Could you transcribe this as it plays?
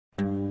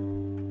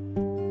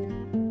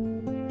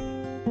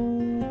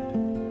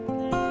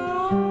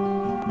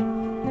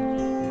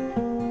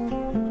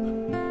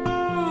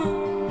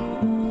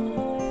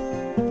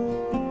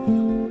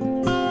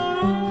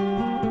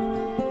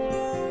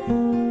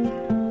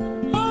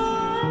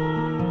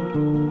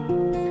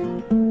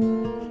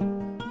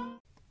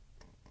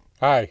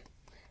Hi,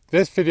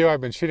 this video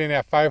I've been shooting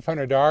at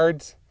 500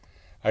 yards.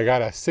 I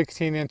got a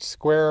 16-inch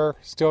square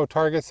steel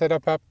target set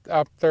up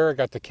there. I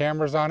got the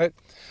cameras on it.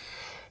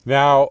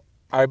 Now,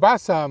 I bought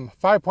some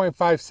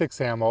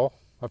 5.56 ammo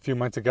a few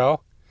months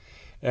ago,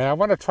 and I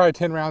want to try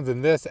 10 rounds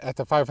in this at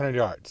the 500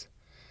 yards.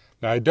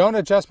 Now, I don't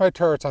adjust my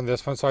turrets on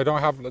this one, so I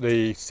don't have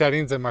the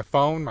settings in my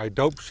phone, my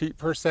dope sheet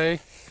per se.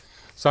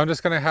 So I'm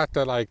just going to have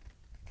to like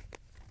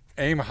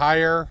aim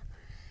higher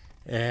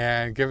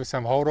and give it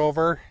some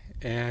holdover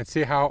and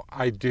see how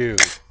I do.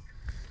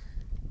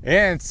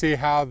 And see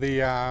how the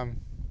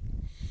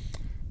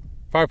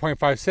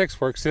 5.56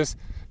 works.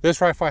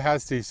 This rifle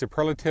has the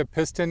superlative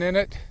piston in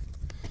it,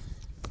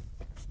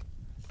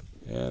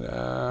 and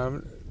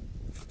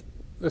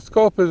the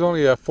scope is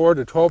only a 4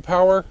 to 12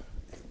 power.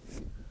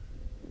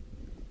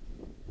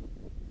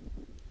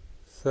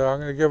 So I'm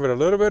going to give it a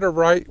little bit of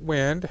right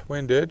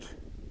windage.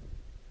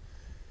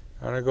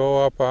 I'm going to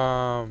go up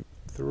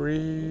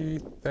 3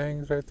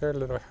 things right there,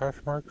 little hash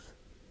marks.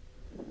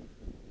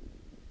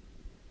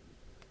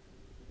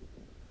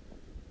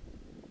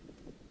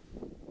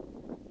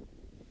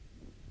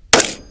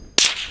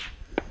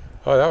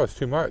 Oh, that was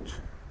too much.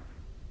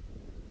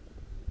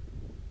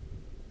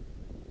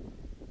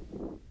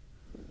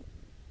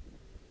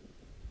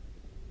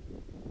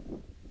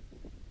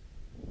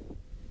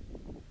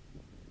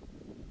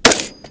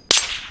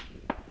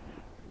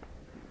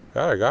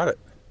 I got it.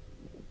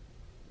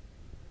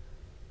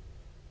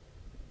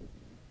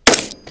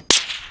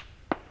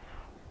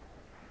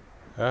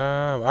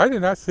 I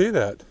did not see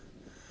that.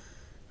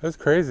 That's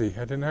crazy.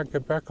 I did not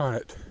get back on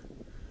it.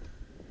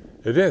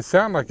 It didn't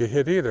sound like a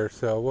hit either,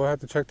 so we'll have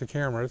to check the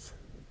cameras.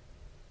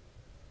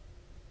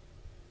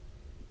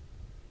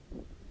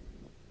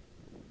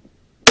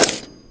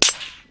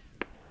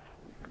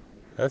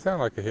 That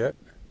sounded like a hit.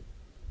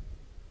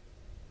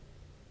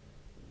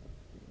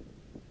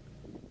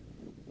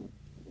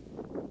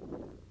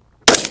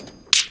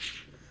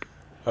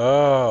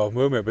 Oh,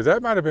 movement, but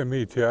that might have been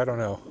me too, I don't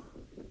know.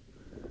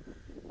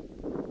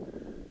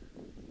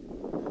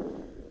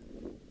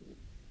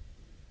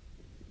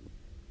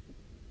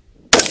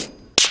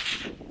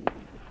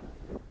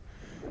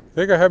 I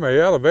think I had my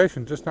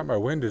elevation, just not my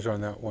windage on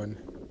that one.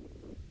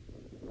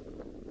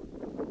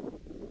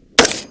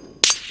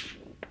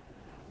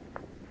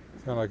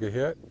 Sound like a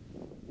hit.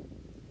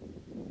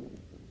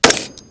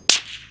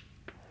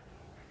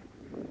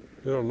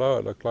 A little low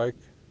it looked like.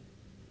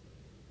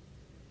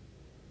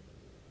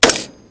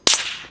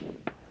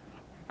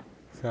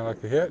 Sound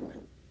like a hit.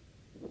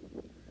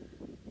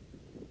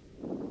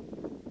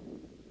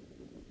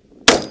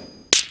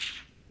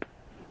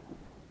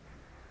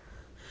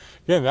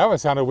 Again, that one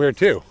sounded weird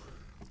too.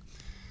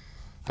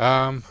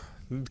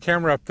 The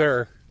camera up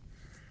there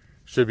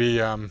should be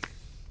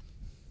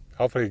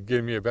hopefully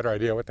giving me a better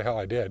idea what the hell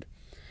I did.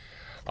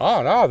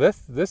 Oh no,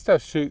 this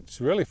stuff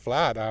shoots really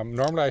flat.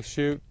 Normally I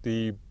shoot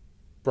the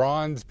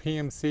bronze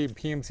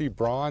PMC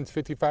bronze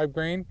 55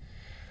 grain.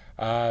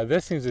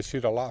 This seems to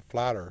shoot a lot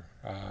flatter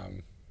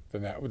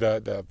than that.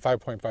 The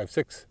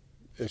 5.56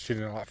 is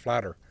shooting a lot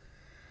flatter.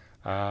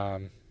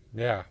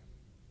 Yeah,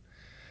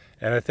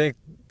 and I think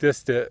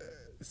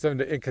some of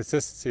the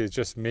inconsistency is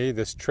just me.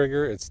 This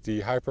trigger, it's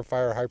the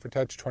Hyperfire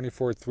Hypertouch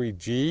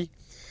 24-3G.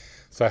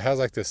 So it has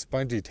like this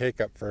spongy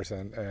take-up first,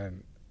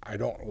 and I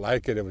don't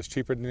like it. It was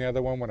cheaper than the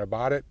other one when I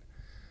bought it.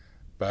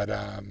 But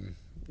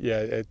yeah,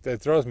 it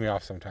throws me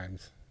off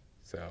sometimes.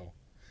 So,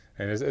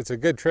 and it's a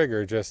good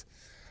trigger, just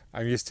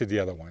I'm used to the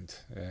other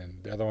ones.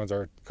 And the other ones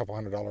are a couple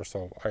 $100,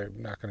 so I'm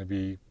not going to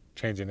be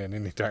changing it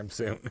anytime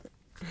soon.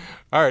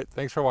 All right,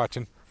 thanks for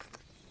watching.